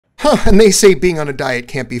Huh, and they say being on a diet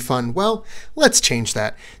can't be fun. Well, let's change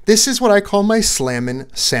that. This is what I call my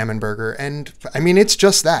SLAMMIN salmon burger, and I mean, it's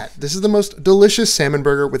just that. This is the most delicious salmon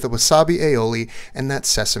burger with a wasabi aioli and that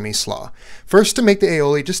sesame slaw. First, to make the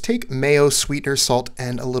aioli, just take mayo, sweetener, salt,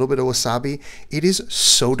 and a little bit of wasabi. It is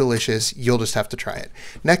so delicious, you'll just have to try it.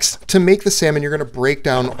 Next, to make the salmon, you're gonna break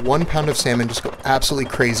down 1 pound of salmon, just go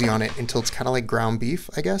absolutely crazy on it until it's kind of like ground beef,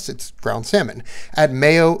 I guess. It's ground salmon. Add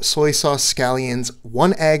mayo, soy sauce, scallions,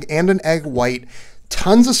 1 egg, and an egg white,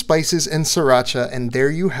 tons of spices and sriracha, and there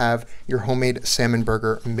you have your homemade salmon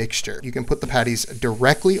burger mixture. You can put the patties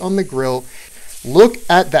directly on the grill. Look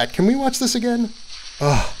at that. Can we watch this again?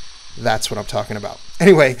 Oh, that's what I'm talking about.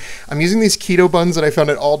 Anyway, I'm using these keto buns that I found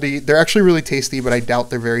at Aldi. They're actually really tasty, but I doubt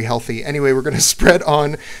they're very healthy. Anyway, we're going to spread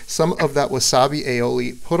on some of that wasabi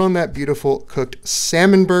aioli, put on that beautiful cooked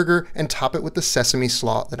salmon burger, and top it with the sesame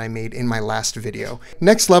slaw that I made in my last video.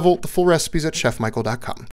 Next level, the full recipe's at chefmichael.com.